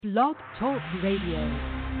Blog Talk Radio.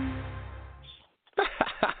 But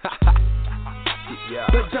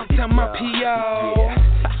don't tell my P.O.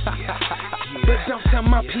 But don't tell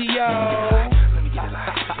my P.O.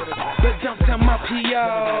 But don't tell my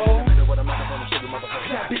P.O.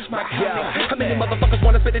 That bitch my How many motherfuckers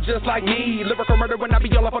wanna spit it just like me? Lyrical murder when I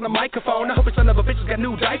be all up on the microphone. I hope it's son of a bitches got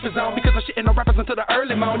new diapers on, because I'm shitting on rappers until the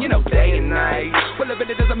early morning, you know, day and night. Well, living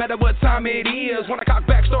it doesn't matter what time it is. When I cock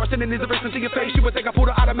back, start sending these lyrics into your face, you would think I pulled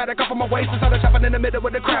an automatic off of my waist and started chopping in the middle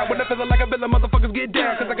with the crowd. When I feel like a villain, motherfuckers get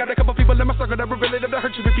down, cause I got a couple people in my circle that were really to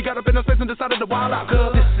hurt you if you got up in a space and decided to wild out.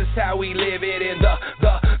 Cause this is how we live it in the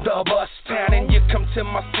bus town, and you come to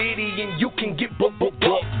my city and you can get booked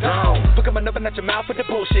down. Put my nubbin at your mouth with the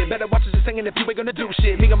bullshit. Better watch us just singing if you ain't gonna do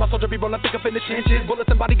shit. Me and my soldier be rolling thick up in the trenches. Bullets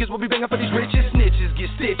and body gets what we bang up for these riches. Snitches get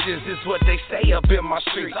stitches, is what they say up in my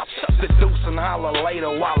streets. I chuck the deuce and holler later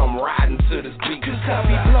while I'm riding to this beat. Cause I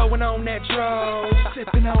be blowing on that dro,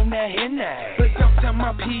 sipping on that Henny. But don't tell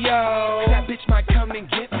my P.O. That bitch might come and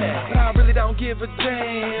get me, but I really don't give a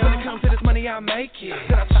damn. When it comes to this money, I make it.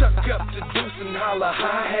 Then I chuck up the deuce and holler,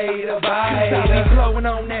 I hate her, I be blowing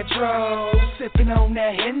on that dro, sipping on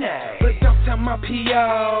that Henny. But don't tell my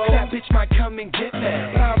P.O. That bitch might come and get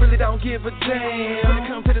me, but I really don't give a damn. When it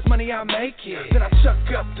comes to this money, I make it. Then I chuck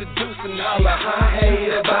up the deuce and holler, I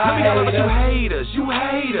hate her, Let me holler at you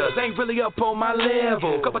haters, ain't really up on my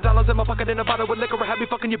level. Couple dollars in my pocket and a bottle with liquor, have me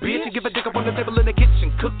fucking your bitch. You give a dick up on the table in the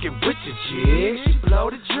kitchen, cooking with your jig. She blow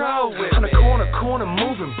the draw with on the corner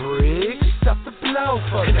moving bricks. Up the blow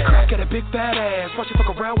for me. And the crack got a big fat ass. Why she fuck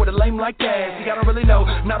around with a lame like that? See, I don't really know,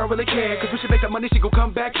 and I don't really care, cause we should make that money, she gon'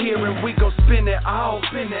 come back here and we gon' spend it all.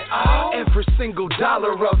 Every single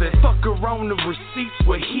dollar of it. Fuck her on the receipts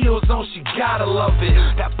with heels on, she gotta love it.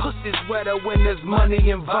 That pussy's wetter when there's money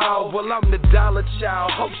involved. Well, I'm the dollar child,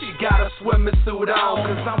 hope she got a swimming suit on,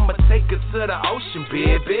 cause I'ma take her to the ocean,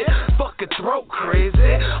 baby. Fuck her throat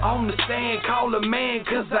crazy. On the stand, call a man,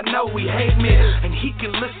 cause I know he hate me, and he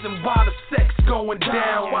can listen while the sex going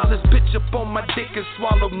down, while this bitch up on my dick and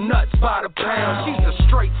swallow nuts by the pound. She's a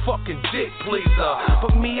straight fucking dick pleaser,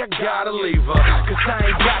 but me, I gotta leave her, cause I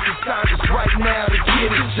ain't got the time just right now to get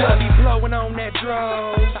it just be blowing on that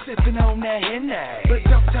dro, sipping on that Henny. But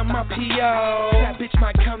don't tell my P.O. That bitch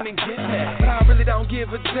might come and get me, but I really don't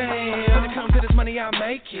give a damn. When it comes to this money, I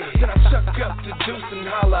make it. Then I chuck up the deuce and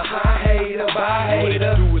holler, I hate her, I hate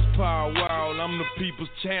her. What it do is power wild, I'm the people's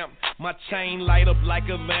champ. My chain light up like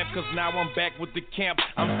a lamp, cause now I'm back with the camp.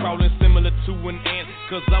 I'm crawling similar to an ant,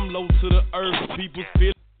 cause I'm low to the earth. People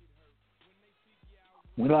feel.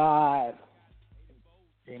 We live.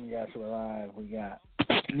 Jayme, guys, we're live. We got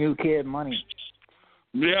New Kid Money.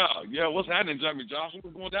 Yeah. What's happening, Jayme Josh?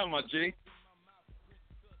 What's going down, my G?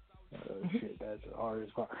 Oh, shit, that's the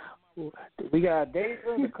hardest part. We got Dave,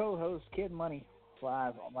 the co-host, Kid Money,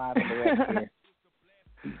 live on the rest here.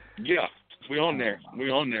 Yeah, we on there,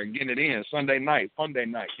 getting it in. Sunday night, Funday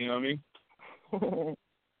night, you know what I mean?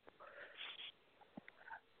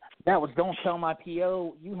 That was Don't Tell My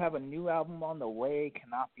P.O. You have a new album on the way.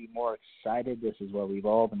 Cannot be more excited. This is what we've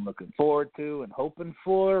all been looking forward to and hoping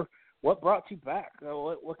for. What brought you back?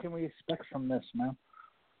 What can we expect from this, man?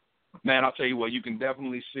 Man, I'll tell you what, you can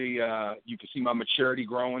definitely see my maturity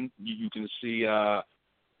growing. You can see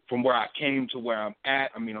from where I came to where I'm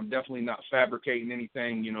at. I mean, I'm definitely not fabricating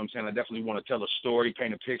anything, you know what I'm saying? I definitely want to tell a story,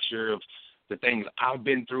 paint a picture of the things I've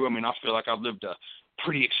been through. I mean, I feel like I've lived a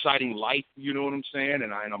pretty exciting life, you know what I'm saying?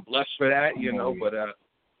 And I'm blessed for that, you know, but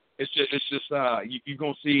it's just you're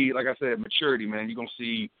going to see, like I said, maturity, man. You're going to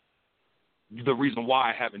see the reason why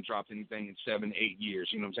I haven't dropped anything in 7-8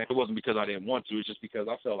 years, you know what I'm saying? It wasn't because I didn't want to. It's just because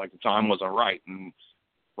I felt like the time wasn't right. And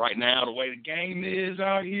right now, the way the game is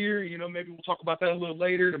out here, you know, maybe we'll talk about that a little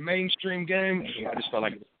later, the mainstream game, I just felt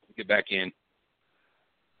like to get back in.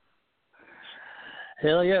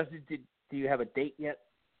 Hell yeah. Do you have a date yet?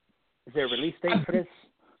 Is there a release date for this?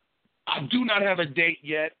 I do not have a date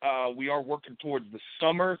yet. We are working towards the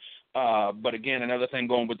summer. But again, another thing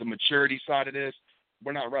going with the maturity side of this,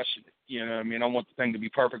 we're not rushing it. You know what I mean? I want the thing to be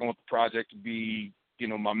perfect. I want the project to be, you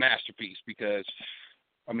know, my masterpiece because,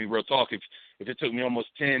 I mean, real talk, if it took me almost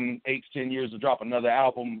 8 to 10 years to drop another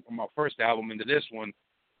album, my first album into this one,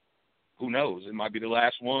 who knows? It might be the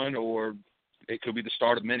last one or it could be the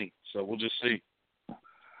start of many. So we'll just see.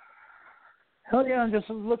 Hell yeah, I'm just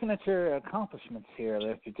looking at your accomplishments here.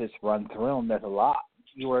 If you just run through them, there's a lot.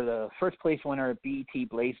 You were the first place winner at BET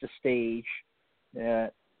Blaze the Stage,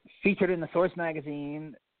 featured in the Source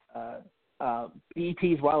magazine,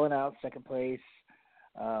 BET's Wildin' Out, second place.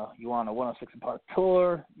 You were on a 106 & Park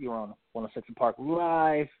tour. You were on 106 & Park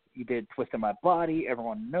Live. You did Twist in My Body.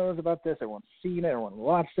 Everyone knows about this. Everyone's seen it. Everyone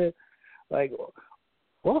watched it. Like,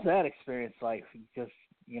 What was that experience like? Just,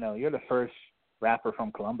 you're the first rapper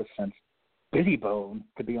from Columbus since Busy Bone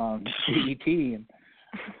to be on BET, and,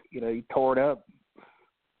 you tore it up.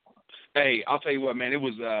 Hey, I'll tell you what, man, it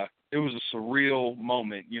was a surreal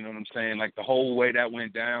moment, you know what I'm saying? Like, the whole way that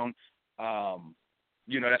went down,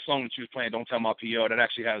 that song that you was playing, Don't Tell My P.O., that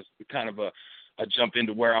actually has kind of a jump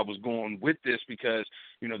into where I was going with this because,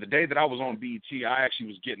 the day that I was on BET, I actually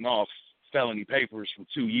was getting off felony papers for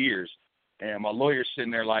 2 years. And my lawyer's sitting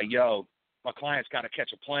there like, yo, my client's got to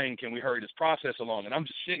catch a plane. Can we hurry this process along? And I'm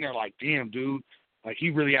just sitting there like, damn, dude, like he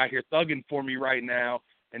really out here thugging for me right now.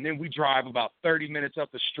 And then we drive about 30 minutes up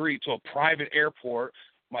the street to a private airport.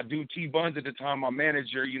 My dude T-Buns at the time, my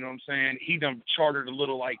manager, you know what I'm saying, he done chartered a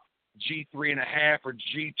little like G3.5 or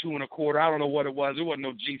G2.25. I don't know what it was. It wasn't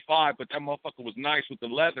no G5, but that motherfucker was nice with the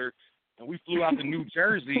leather. And we flew out to New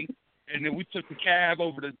Jersey, and then we took the cab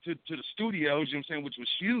over to the studios, you know what I'm saying, which was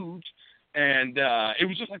huge. And it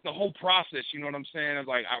was just like the whole process, you know what I'm saying? I was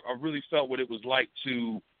like, I really felt what it was like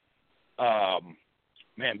to,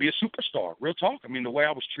 be a superstar. Real talk. I mean, the way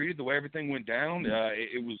I was treated, the way everything went down,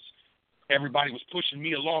 it was, everybody was pushing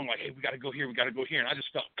me along like, hey, we got to go here, we got to go here. And I just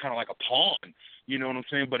felt kind of like a pawn, you know what I'm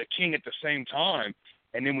saying, but a king at the same time.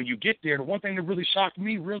 And then when you get there, the one thing that really shocked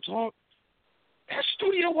me, real talk, that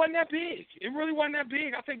studio wasn't that big. It really wasn't that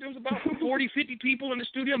big. I think there was about 40, 50 people in the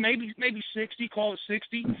studio, maybe 60, call it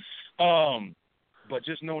 60. But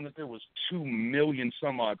just knowing that there was 2 million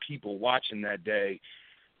some odd people watching that day,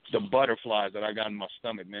 the butterflies that I got in my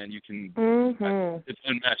stomach, man, you can, it's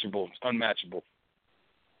unmatchable. It's unmatchable.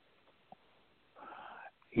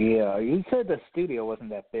 Yeah, you said the studio wasn't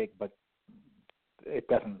that big, but it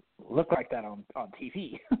doesn't look like that on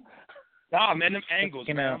TV. Nah, man, them angles,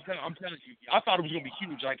 man. I'm telling you, I thought it was going to be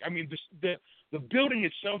huge. Like, I mean, the building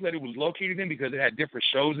itself that it was located in, because it had different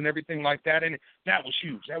shows and everything like that in it, that was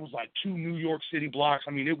huge. That was like 2 New York City blocks.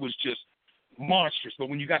 I mean, it was just monstrous. But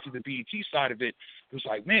when you got to the BET side of it, it was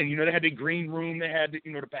like, man, they had the green room, they had,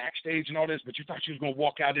 the backstage and all this, but you thought you was going to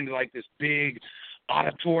walk out into like this big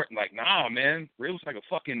auditorium. Like, nah, man, it was like a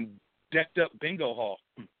fucking decked up bingo hall.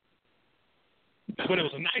 But it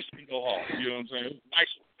was a nice bingo hall, you know what I'm saying? It was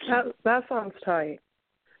nice. That sounds tight.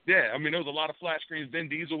 Yeah, I mean, there was a lot of flat screens. Vin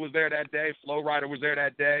Diesel was there that day. Flo Rida was there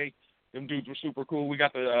that day. Them dudes were super cool. We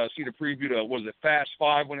got to see the preview to, Fast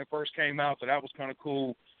 5 when it first came out, so that was kind of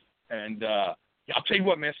cool. And I'll tell you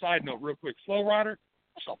what, man, side note real quick. Flo Rida,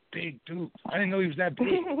 that's a big dude. I didn't know he was that big.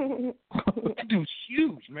 That dude's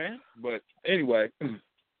huge, man. But anyway, it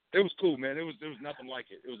was cool, man. There was nothing like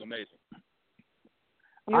it. It was amazing.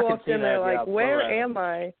 You walked in there like, where am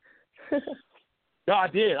I? No, I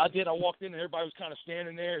did. I walked in and everybody was kind of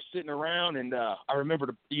standing there, sitting around, and I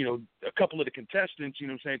remember, a couple of the contestants, you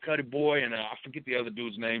know what I'm saying, Cuddy Boy, and I forget the other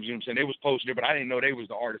dude's names, you know what I'm saying, they was posted there, but I didn't know they was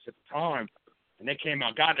the artists at the time. And they came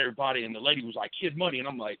out, got everybody, and the lady was like, Kid Money, and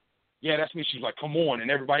I'm like, yeah, that's me. She was like, come on,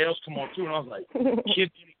 and everybody else come on too, and I was like,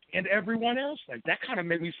 Kid Money and everyone else? Like, that kind of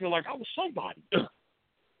made me feel like I was somebody.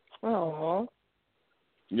 Oh.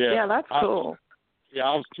 Yeah, that's cool.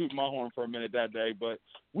 I was tooting my horn for a minute that day, but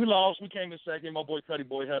we lost. We came in second. My boy Cuddy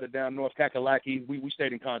Boy held it down. North Kakalaki. We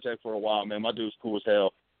stayed in contact for a while, man. My dude's cool as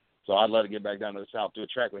hell. So I'd let it get back down to the South to a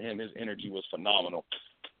track with him. His energy was phenomenal.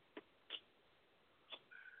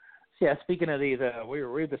 Yeah, speaking of these, we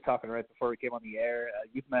were just talking right before we came on the air.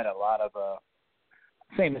 You've met a lot of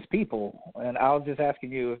famous people, and I was just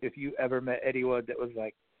asking you if you ever met anyone that was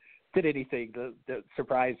like, did anything that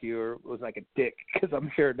surprised you or was like a dick, because I'm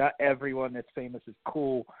sure not everyone that's famous is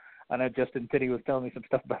cool. I know Justin Tinney was telling me some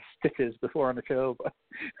stuff about Stitches before on the show, but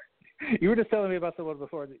you were just telling me about someone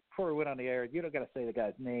before we went on the air. You don't got to say the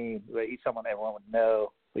guy's name, but he's someone everyone would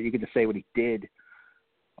know, but you can just say what he did.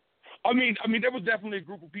 I mean, there was definitely a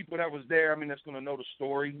group of people that was there. I mean, that's going to know the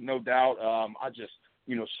story, no doubt. I just,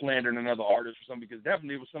 slandering another artist or something, because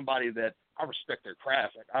definitely it was somebody that I respect their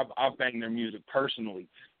craft. Like, I've banged their music personally,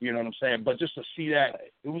 you know what I'm saying? But just to see that,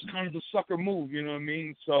 it was kind of a sucker move, you know what I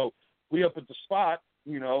mean? So we up at the spot,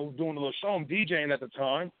 doing a little show. I'm DJing at the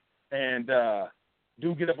time, and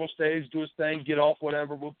dude get up on stage, do his thing, get off,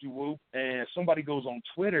 whatever, whoop-de-whoop, and somebody goes on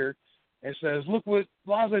Twitter and says, look what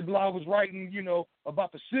Blase Blah was writing,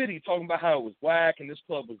 about the city, talking about how it was whack and this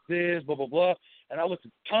club was this, blah, blah, blah. And I looked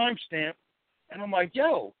at the timestamp, and I'm like,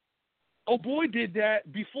 yo, oh boy did that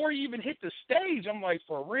before he even hit the stage. I'm like,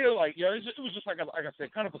 for real? Like, yo, it was just like I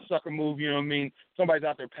said, kind of a sucker move, you know what I mean? Somebody's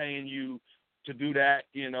out there paying you to do that,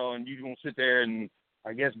 and you don't sit there and,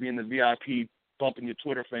 I guess, being the VIP bumping your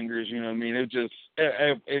Twitter fingers, you know what I mean? It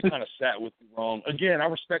kind of sat with me wrong. Again, I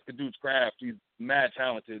respect the dude's craft. He's mad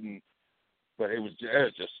talented, but it was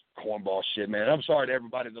just cornball shit, man. I'm sorry to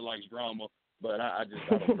everybody that likes drama, but I just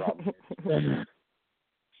got a drama.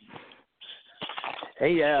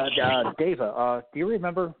 Hey, Dave, do you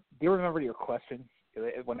remember your question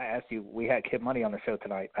when I asked you? We had Kid Money on the show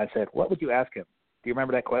tonight. I said, "What would you ask him?" Do you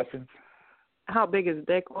remember that question? How big his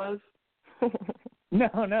dick was? No,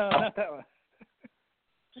 not that one.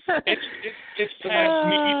 It's past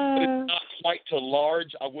me, but it's not quite to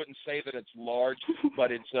large. I wouldn't say that it's large,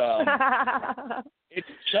 but it's it's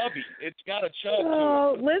chubby. It's got a chub to it.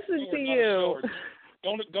 Oh, listen to you.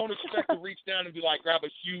 Don't expect to reach down and be like grab a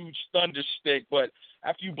huge thunder stick, but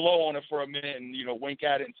after you blow on it for a minute and wink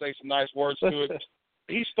at it and say some nice words to it,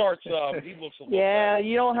 he starts. He looks a little. Yeah, better.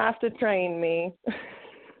 You don't have to train me.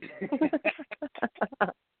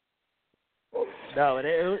 No,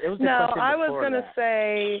 it was. No, I was gonna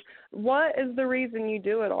say, what is the reason you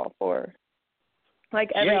do it all for?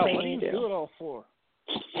 Like everything what do you do it all for?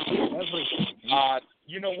 Everything.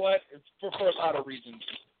 You know what? It's for a lot of reasons.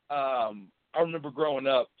 I remember growing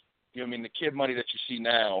up. The Kid Money that you see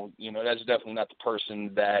now. That's definitely not the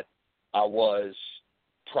person that I was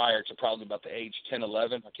prior to probably about the age 10,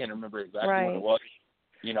 11. I can't remember exactly what it was.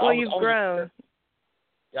 Well, you've grown.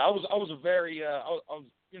 I was a very I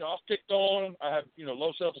was picked on. I had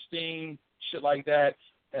low self-esteem, shit like that.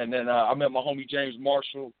 And then I met my homie James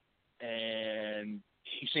Marshall, and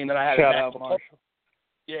he seen that I had shout out Marshall.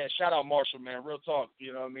 Yeah, shout out Marshall, man. Real talk.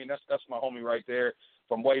 That's my homie right there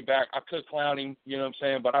from way back. I could clown him,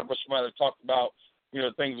 but I'd much rather talk about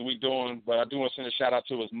the things that we doing. But I do want to send a shout out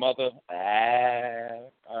to his mother.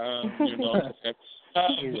 He's a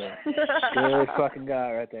good fucking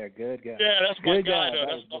guy right there. Good guy. Yeah, that's my good guy.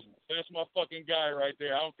 That's my fucking guy right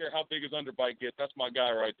there. I don't care how big his underbite gets. That's my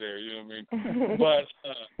guy right there. You know what I mean? But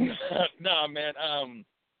nah, man.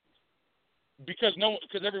 Because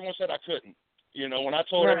everyone said I couldn't. When I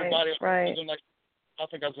told everybody I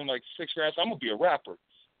think I was in like 6th grade, I'm gonna be a rapper,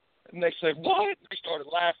 and they said what? They started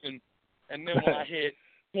laughing, and then when I hit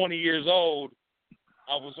 20 years old,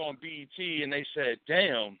 I was on BET, and they said,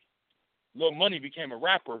 "Damn, Lil Money became a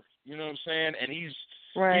rapper." You know what I'm saying? And he's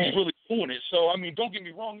really doing it. So, don't get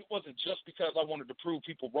me wrong. It wasn't just because I wanted to prove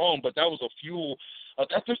people wrong, but that was a fuel.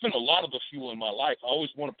 There's been a lot of the fuel in my life. I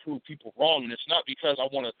always want to prove people wrong, and it's not because I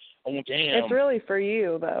want damn. It's really for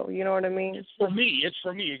you, though. You know what I mean? It's for me,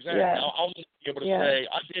 exactly. Yeah. I'll just be able to say,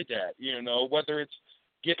 I did that, whether it's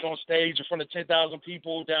getting on stage in front of 10,000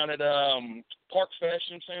 people down at Park Fest,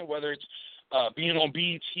 you know what I'm saying? Whether it's being on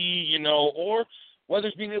BET, or whether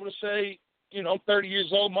it's being able to say, I'm 30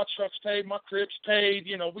 years old, my truck's paid, my crib's paid,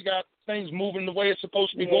 we got things moving the way it's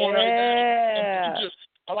supposed to be going right now.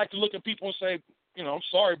 I like to look at people and say, I'm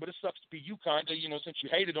sorry, but it sucks to be you kind of, since you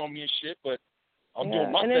hated on me and shit, but I'm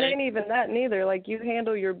doing my thing. And it ain't even that neither. Like, you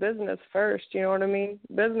handle your business first, you know what I mean?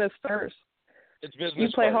 Business first. It's business You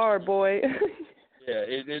play first. Hard, boy. Yeah,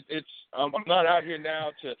 it's I'm not out here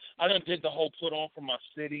now I done did the whole put on for my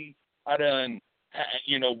city. I done,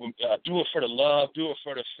 do it for the love, do it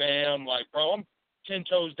for the fam. Like, bro, I'm 10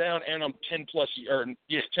 toes down, and I'm 10 plus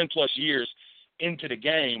years into the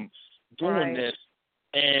game doing this.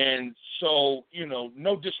 And so,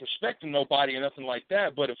 no disrespect to nobody or nothing like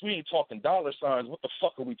that, but if we ain't talking dollar signs, what the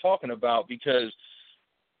fuck are we talking about? Because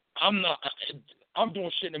I'm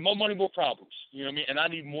doing shit and more money, more problems. You know what I mean? And I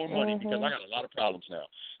need more money because I got a lot of problems now.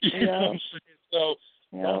 You know what I'm saying? So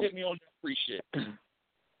don't hit me on that free shit.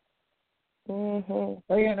 Oh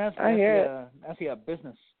yeah, and that's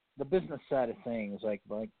the business side of things. Like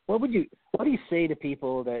what do you say to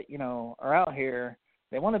people that are out here?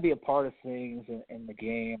 They want to be a part of things in the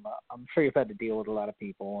game. I'm sure you've had to deal with a lot of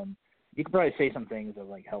people, and you can probably say some things that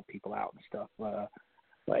like help people out and stuff.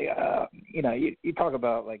 You talk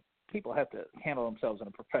about like people have to handle themselves in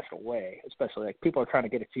a professional way, especially like people are trying to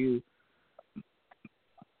get at you.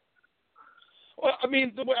 Well,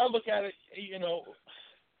 the way I look at it,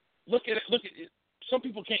 look at it. Some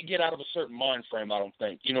people can't get out of a certain mind frame, I don't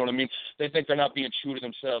think. You know what I mean? They think they're not being true to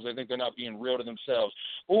themselves. They think they're not being real to themselves.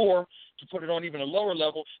 Or, to put it on even a lower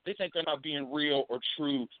level, they think they're not being real or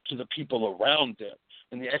true to the people around them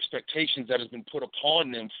and the expectations that has been put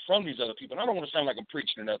upon them from these other people. And I don't want to sound like I'm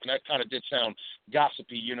preaching or nothing. That kind of did sound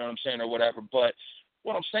gossipy, you know what I'm saying, or whatever. But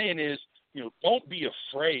what I'm saying is, don't be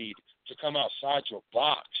afraid to come outside your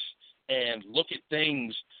box and look at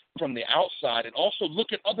things from the outside, and also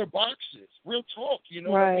look at other boxes. Real talk,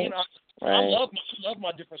 what I mean? I love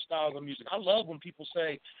my different styles of music. I love when people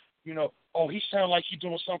say, oh, he sound like he's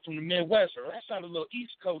doing something from the Midwest, or that sounded a little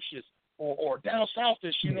East Coast-ish, or down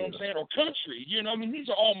South-ish, you know what I'm saying, or country. These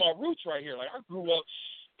are all my roots right here. Like, I grew up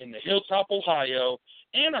in the Hilltop, Ohio,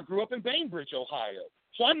 and I grew up in Bainbridge, Ohio.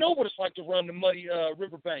 So I know what it's like to run the muddy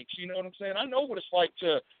riverbanks, you know what I'm saying? I know what it's like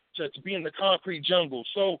to be in the concrete jungle.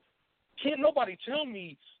 So can't nobody tell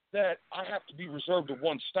me that I have to be reserved to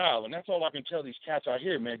one style, and that's all I can tell these cats out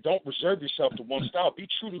here, man. Don't reserve yourself to one style. Be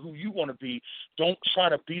true to who you want to be. Don't try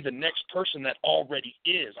to be the next person that already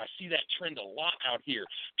is. I see that trend a lot out here.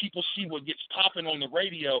 People see what gets popping on the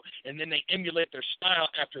radio, and then they emulate their style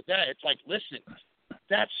after that. It's like, listen,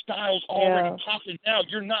 that style's already popping now.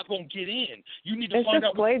 You're not going to get in. You need to find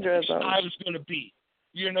out what your style is going to be.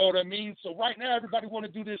 You know what I mean? So right now, everybody want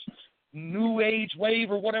to do this new age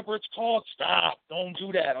wave or whatever it's called. Stop. Don't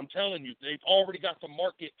do that. I'm telling you, they've already got the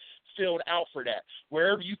market filled out for that.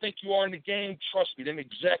 Wherever you think you are in the game, trust me, them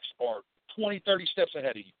execs are 20, 30 steps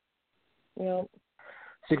ahead of you. Yeah.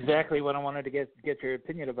 It's exactly what I wanted to get your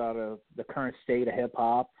opinion about the current state of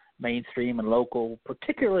hip-hop, mainstream and local,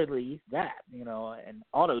 particularly that, and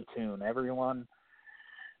auto-tune. Everyone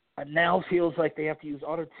now feels like they have to use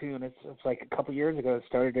auto-tune. It's like a couple years ago it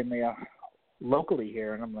started in the locally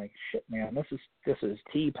here, and I'm like, shit, man, this is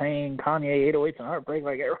T-Pain, Kanye, 808s and Heartbreak.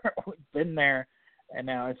 Like, we've been there, and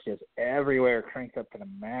now it's just everywhere, cranked up to the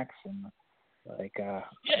max. And like,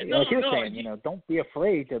 like you're saying, don't be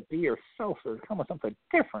afraid to be yourself or come with something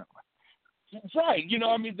different. Right.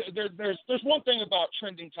 There's one thing about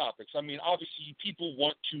trending topics. I mean, obviously people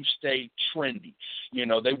want to stay trendy.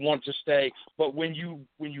 They want to stay, but when you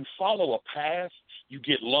follow a path, you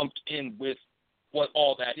get lumped in with what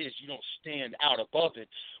all that is. You don't stand out above it.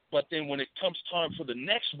 But then when it comes time for the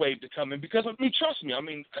next wave to come in, because trust me,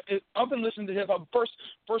 I've been listening to hip hop.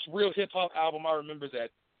 First real hip hop album I remember that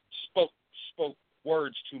spoke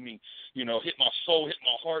words to me, hit my soul, hit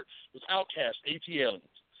my heart, was Outkast, AT Aliens.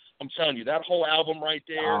 I'm telling you, that whole album right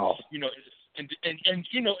there, wow. And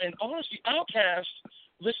honestly, Outkast,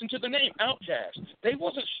 listen to the name, Outkast. They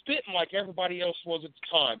wasn't spitting like everybody else was at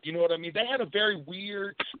the time. You know what I mean? They had a very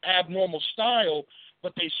weird, abnormal style,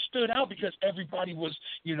 but they stood out because everybody was,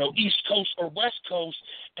 East Coast or West Coast.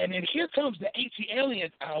 And then here comes the AT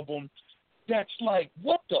Alien album that's like,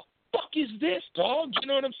 what the fuck is this, dog? You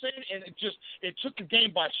know what I'm saying? And it took the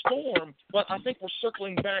game by storm, but I think we're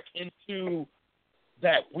circling back into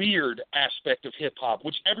that weird aspect of hip hop,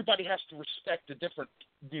 which everybody has to respect the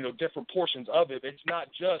different portions of it. It's not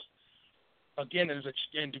just, again,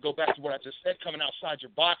 and to go back to what I just said, coming outside your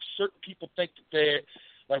box. Certain people think that they're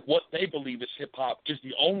like what they believe is hip hop is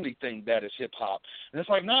the only thing that is hip hop, and it's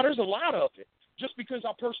like, no, there's a lot of it. Just because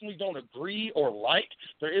I personally don't agree or like,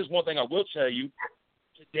 there is one thing I will tell you: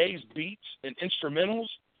 today's beats and instrumentals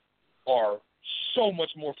are so much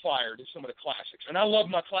more fire than some of the classics. And I love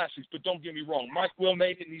my classics, but don't get me wrong. Mike Will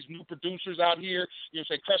made it, and these new producers out here,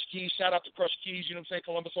 Crush Keys, shout out to Crush Keys,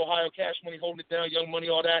 Columbus, Ohio, Cash Money, holding it down, Young Money,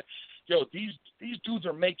 all that. These dudes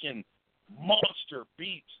are making monster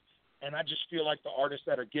beats, and I just feel like the artists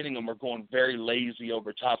that are getting them are going very lazy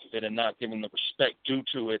over top of it and not giving the respect due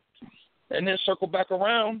to it. And then circle back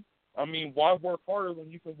around. Why work harder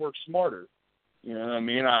when you can work smarter? You know what I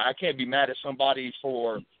mean? I can't be mad at somebody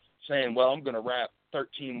for saying, well, I'm going to rap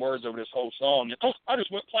 13 words over this whole song. And, I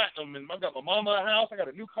just went platinum, and I got my mama a house, I got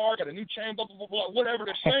a new car, got a new chain, blah, blah, blah, blah, whatever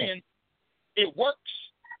they're saying. It works.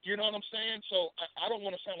 You know what I'm saying? So I don't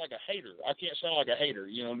want to sound like a hater. I can't sound like a hater.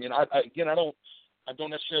 You know what I mean? I don't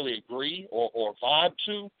necessarily agree or vibe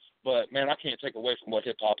to, but, man, I can't take away from what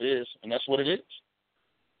hip-hop is, and that's what it is.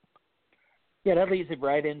 Yeah, that leads it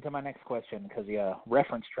right into my next question, because the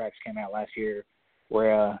reference tracks came out last year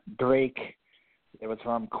where Drake, it was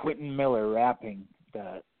from Quentin Miller rapping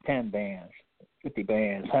the 10 bands, 50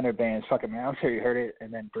 bands, 100 bands, fucking man, I'm sure you heard it,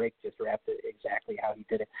 and then Drake just rapped it exactly how he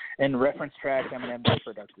did it. And reference tracks, Eminem did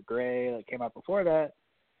for Dr. Dre, like, came out before that.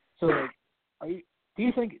 So, like, do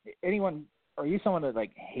you think are you someone that,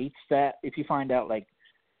 like, hates that if you find out, like,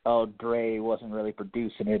 oh, Dre wasn't really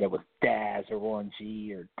producing it, it was Daz or Warren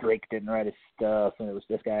G, or Drake didn't write his stuff, and it was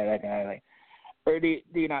this guy, that guy, like, or do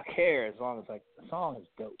you not care as long as, like, the song is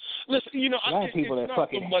dope? Listen, a lot of people that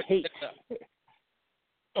fucking hate.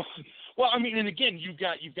 Well, and again, you've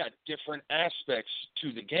got different aspects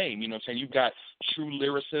to the game. You know what I'm saying? You've got true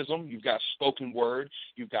lyricism, you've got spoken word,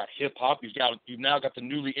 you've got hip hop, you've now got the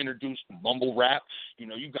newly introduced mumble rap.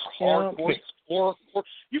 You've got hardcore, horrorcore.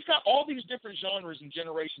 You've got all these different genres and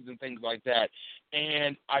generations and things like that.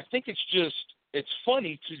 And I think it's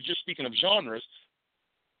funny to, just speaking of genres,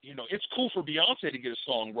 it's cool for Beyonce to get a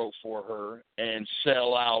song wrote for her and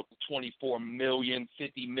sell out 24 million,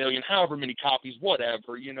 50 million, however many copies,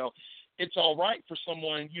 whatever, It's all right for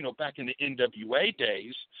someone, back in the NWA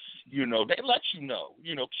days, they let you know.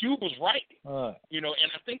 Cube was right.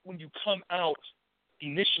 And I think when you come out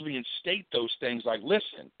initially and state those things like,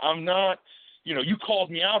 listen, I'm not, you called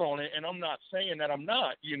me out on it, and I'm not saying that I'm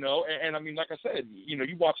not, and like I said,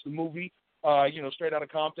 you watch the movie, Straight Outta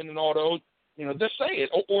Compton and all those. just say it.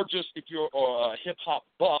 Or just if you're a hip-hop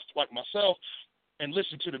buff like myself and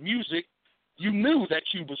listen to the music, you knew that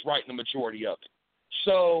Cube was writing the majority of it.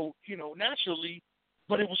 So, naturally,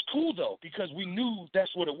 but it was cool, though, because we knew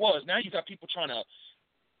that's what it was. Now you got people trying to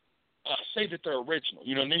say that they're original,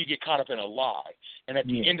 and then you get caught up in a lie. And at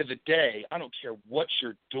the end of the day, I don't care what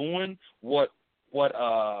you're doing, what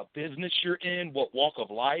business you're in, what walk of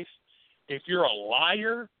life. If you're a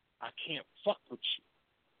liar, I can't fuck with you.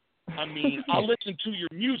 I mean, I listen to your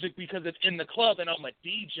music because it's in the club and I'm a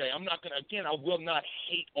DJ. I will not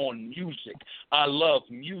hate on music. I love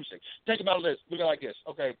music. Think about this. Look at it like this.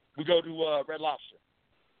 Okay, we go to Red Lobster.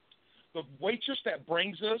 The waitress that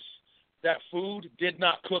brings us that food did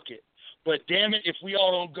not cook it. But damn it, if we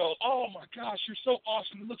all don't go, oh my gosh, you're so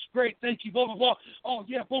awesome. It looks great. Thank you, blah, blah, blah. Oh,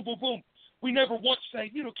 yeah, boom, boom, boom. We never once say,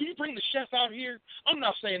 can you bring the chef out here? I'm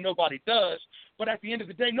not saying nobody does, but at the end of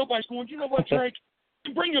the day, nobody's going, you know what, Drake?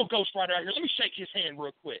 Bring your ghostwriter out here. Let me shake his hand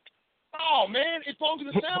real quick. Oh, man, as long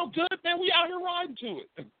as it sounds good, man, we out here riding to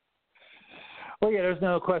it. Well, yeah, there's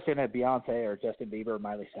no question that Beyonce or Justin Bieber or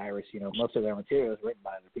Miley Cyrus, most of their material is written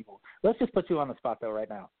by other people. Let's just put you on the spot, though, right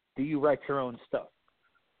now. Do you write your own stuff?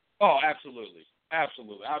 Oh, absolutely.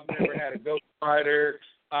 Absolutely. I've never had a ghostwriter.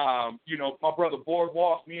 My brother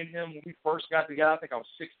Boardwalk, me and him, when we first got together, I think I was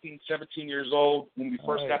 16, 17 years old. When we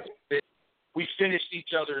first got together, we finished each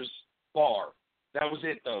other's bar. That was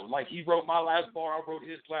it, though. Like, he wrote my last bar, I wrote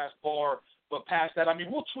his last bar. But past that,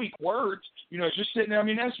 we'll tweak words. Just sitting there.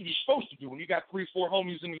 That's what you're supposed to do. When you got 3-4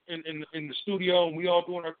 homies in the studio and we all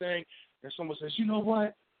doing our thing, and someone says, you know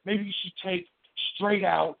what, maybe you should take straight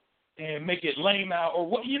out and make it lame out, or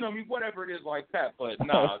what, whatever it is like that. But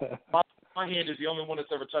nah, my hand is the only one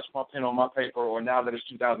that's ever touched my pen on my paper, or now that it's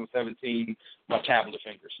 2017, my tablet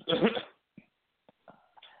fingers.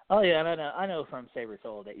 Oh yeah, and I know from Saber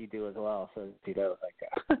Soul that you do as well. So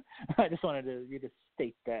I just wanted you to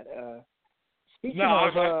state that. Speaking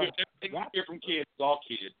of hear from kids, all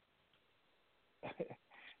kids.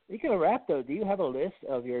 Speaking of rap, though, do you have a list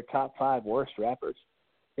of your top 5 worst rappers?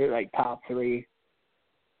 They're like top 3.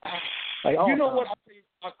 Like, you know what?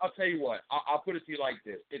 I'll tell you what. I'll put it to you like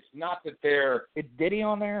this. It's not that they're... Is Diddy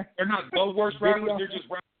on there? They're not the worst rappers. They're just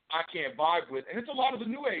rappers I can't vibe with. And it's a lot of the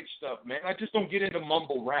new age stuff, man. I just don't get into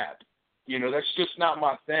mumble rap. That's just not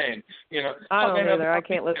my thing. I don't either. I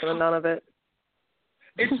can't listen to none of it.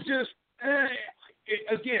 It's just...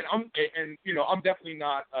 again, I'm definitely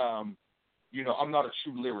not... I'm not a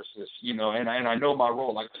true lyricist, and I know my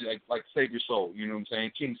role, like Save Your Soul, you know what I'm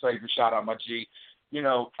saying? King Savior, shout out my G.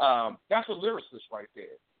 That's a lyricist right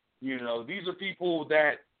there. These are people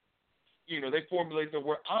that, they formulate their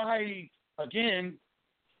word. Again,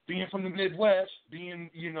 being from the Midwest, being,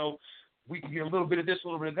 we can get a little bit of this, a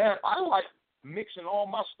little bit of that. I like mixing all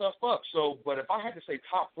my stuff up. So, but if I had to say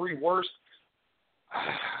top 3 worst,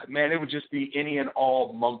 man, it would just be any and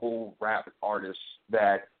all mumble rap artists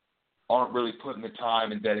that aren't really putting the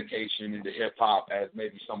time and dedication into hip hop as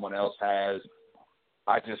maybe someone else has.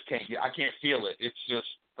 I just can't feel it. It's just,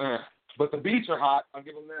 but the beats are hot. I'll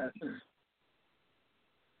give them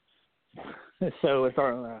that. So it's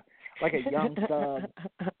like a young sub,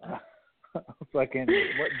 fucking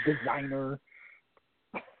what designer?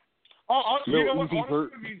 You know what?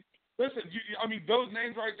 Honestly, listen, those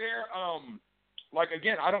names right there. Like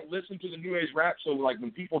again, I don't listen to the new age rap, so like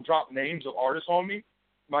when people drop names of artists on me,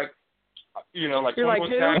 like. Like you're like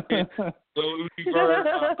Champion, Lil Uzi Vert,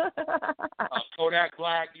 Kodak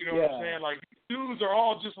Black, you know what I'm saying? Like, these dudes are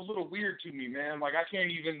all just a little weird to me, man. Like, I can't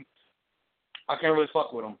really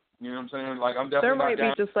fuck with them. You know what I'm saying? Like, I'm definitely there might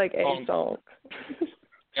not be just like a song.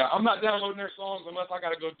 Yeah, I'm not downloading their songs unless I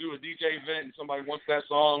got to go do a DJ event and somebody wants that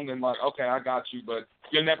song. Then, like, okay, I got you, but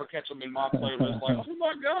you'll never catch them in my playlist. Like, oh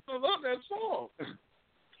my God, I love that song.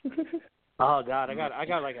 Oh God, I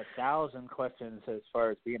got like 1,000 questions as far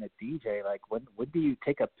as being a DJ. Like, when do you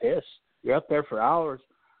take a piss? You're up there for hours.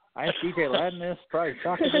 I asked DJ Ladden this, probably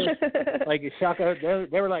Shaka this. Like Shaka,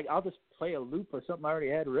 they were like, I'll just play a loop or something I already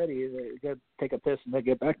had ready. They got to take a piss and then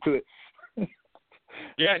get back to it.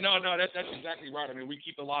 Yeah, no, that's exactly right. We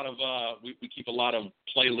keep a lot of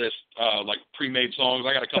playlists, like pre-made songs.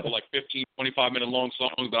 I got a couple like 15, 25-minute long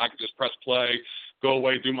songs that I can just press play, go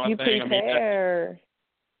away, do my thing. Prepare.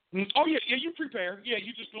 Oh, yeah, you prepare. Yeah,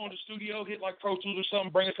 you just go in the studio, hit like Pro Tools or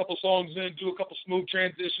something, bring a couple songs in, do a couple smooth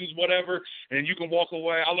transitions, whatever, and you can walk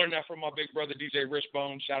away. I learned that from my big brother, DJ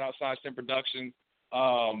Richbone. Shout out Sidestep Production.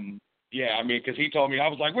 Because he told me, I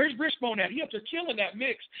was like, where's Richbone at? He up there killing that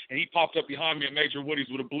mix. And he popped up behind me at Major Woody's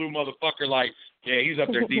with a blue motherfucker like, yeah, he's up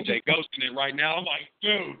there DJ ghosting it right now. I'm like,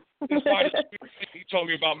 dude, this he told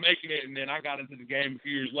me about making it, and then I got into the game a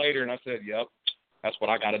few years later, and I said, yep, That's what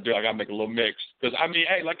I got to do. I got to make a little mix. Because, I mean,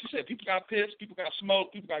 hey, like you said, people got to piss, people got to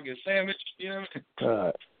smoke, people got to get a sandwich, you know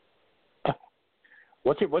what I mean?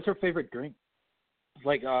 What's your favorite drink?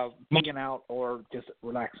 Like hanging out or just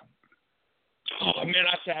relaxing? Oh, man,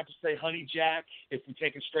 I have to say Honey Jack if we're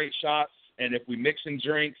taking straight shots. And if we mixing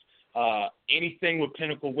drinks, anything with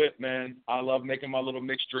Pinnacle Whip, man. I love making my little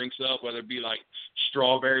mixed drinks up, whether it be like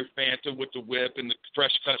strawberry Fanta with the whip and the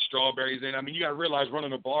fresh cut strawberries in. I mean, you got to realize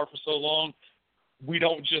running a bar for so long, we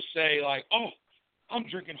don't just say like, oh, I'm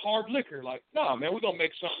drinking hard liquor. Like, no, man, we're going to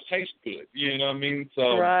make something taste good. You know what I mean?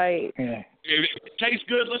 So right. If it tastes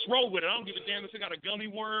good, let's roll with it. I don't give a damn if it got a gummy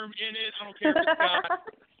worm in it. I don't care if it's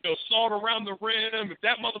got salt around the rim. If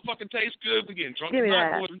that motherfucking tastes good, we're getting drunk. Give me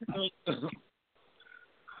that.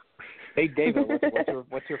 Hey, David,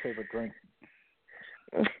 what's your favorite drink?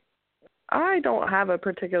 I don't have a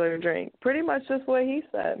particular drink. Pretty much just what he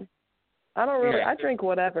said. I don't really. I drink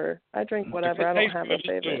whatever. I don't have a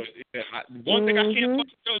favorite. Yeah. One thing I can't fuck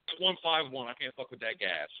with is 151. I can't fuck with that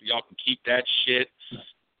gas. Y'all can keep that shit.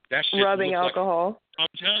 That shit. Rubbing alcohol. I'm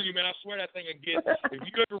telling you, man. I swear that thing will get. If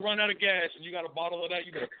you ever run out of gas and you got a bottle of that,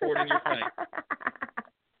 you better pour it in your tank.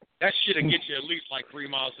 That shit will get you at least like 3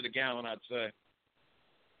 miles to the gallon, I'd say.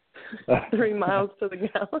 3 miles to the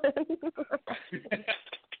gallon.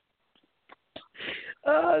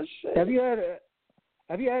 Oh shit! Have you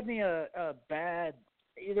had any bad,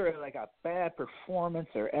 either like a bad performance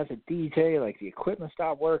or as a DJ, like the equipment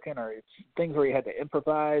stopped working, or it's things where you had to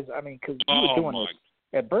improvise? I mean, because you were doing this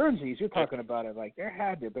at Burnsies, you're talking about it like there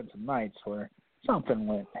had to have been some nights where something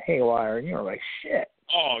went haywire, and you were like, shit.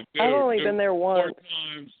 Oh, dude, I've only been there once.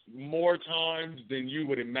 More times than you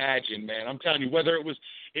would imagine, man. I'm telling you, whether it was,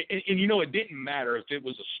 and you know, it didn't matter if it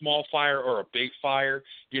was a small fire or a big fire.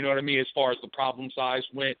 You know what I mean? As far as the problem size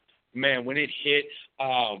went, man, when it hit,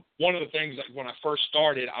 one of the things like when I first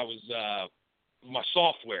started, I was my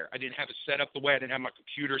software. I didn't have it set up the way. I didn't have my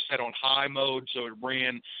computer set on high mode, so it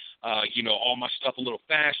ran, all my stuff a little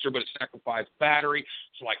faster, but it sacrificed battery.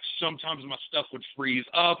 So like sometimes my stuff would freeze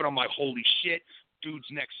up, and I'm like, holy shit. Dude's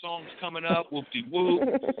next song's coming up, whoop-de-whoop.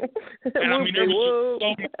 And I mean, there was just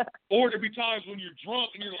so many, or there'd be times when you're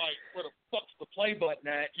drunk and you're like, where the fuck's the play button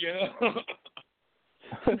at, you know?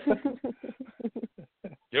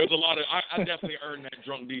 There was a lot of, I definitely earned that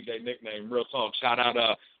drunk DJ nickname, real talk. Shout out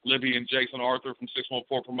Libby and Jason Arthur from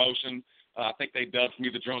 614 Promotion. I think they dubbed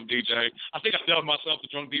me the drunk DJ. I think I dubbed myself the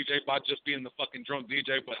drunk DJ by just being the fucking drunk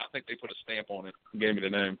DJ, but I think they put a stamp on it and gave me the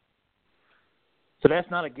name. So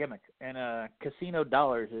that's not a gimmick, and Casino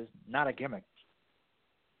Dollars is not a gimmick.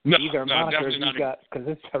 No, these are monikers you got because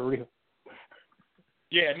it's a real.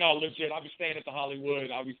 Yeah, no, legit. I'll be staying at the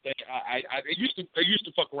Hollywood. I'll be staying. I used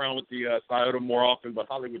to fuck around with the Scioto more often, but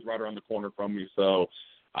Hollywood's right around the corner from me. So,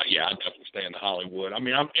 yeah, I definitely stay in the Hollywood. I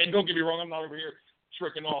mean, and don't get me wrong, I'm not over here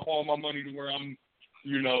tricking off all my money to where I'm,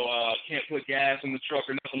 can't put gas in the truck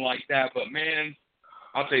or nothing like that. But man.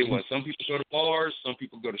 I'll tell you what, some people go to bars, some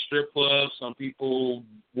people go to strip clubs, some people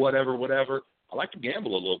whatever. I like to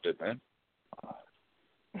gamble a little bit, man.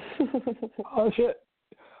 Oh, shit.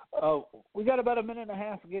 We got about a minute and a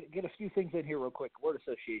half to get a few things in here real quick. Word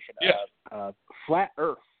association. Yeah. Flat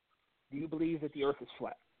Earth. Do you believe that the Earth is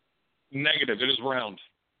flat? Negative. It is round.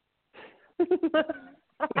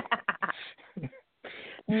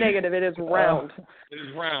 Negative. It is round. It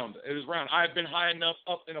is round. It is round. I've been high enough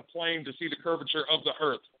up in a plane to see the curvature of the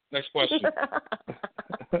Earth. Next question.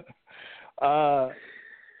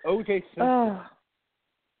 O.J. Simpson.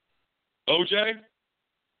 O.J.?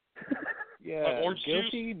 Yeah. Orange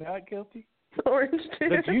guilty, juice? not guilty? Orange juice.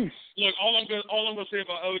 The juice. Look, all I'm gonna say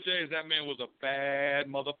about O.J. is that man was a bad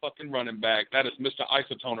motherfucking running back. That is Mr.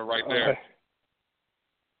 Isotoner right there.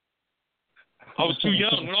 I was too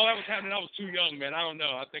young. When all that was happening, I was too young, man. I don't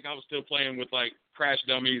know. I think I was still playing with, like, Crash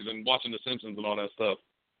Dummies and watching The Simpsons and all that stuff.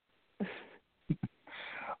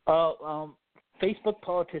 Facebook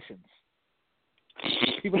politicians.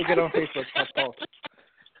 People who get on Facebook talk politics.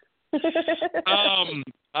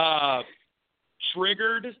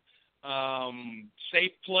 Triggered,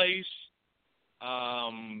 safe place.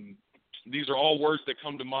 These are all words that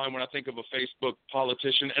come to mind when I think of a Facebook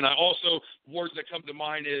politician. And words that come to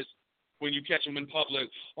mind is, when you catch them in public,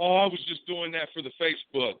 oh, I was just doing that for the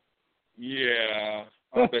Facebook. Yeah,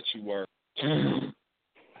 I bet you were.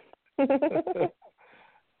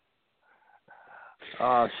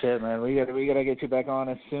 Oh shit, man, we gotta get you back on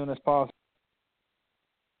as soon as possible.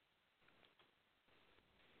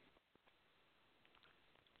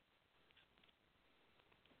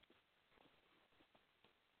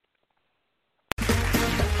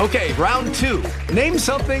 Okay, round 2. Name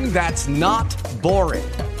something that's not boring.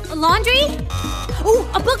 A laundry? Ooh,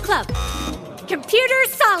 a book club. computer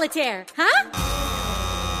solitaire, huh?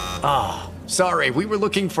 Ah, oh, sorry. We were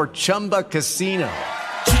looking for Chumba Casino.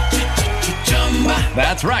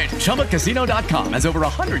 That's right. ChumbaCasino.com has over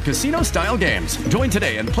 100 casino-style games. Join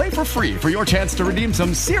today and play for free for your chance to redeem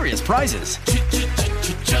some serious prizes.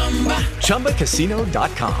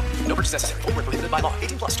 ChumbaCasino.com. No purchase necessary. Void where prohibited by law.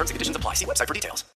 18+ terms and conditions apply. See website for details.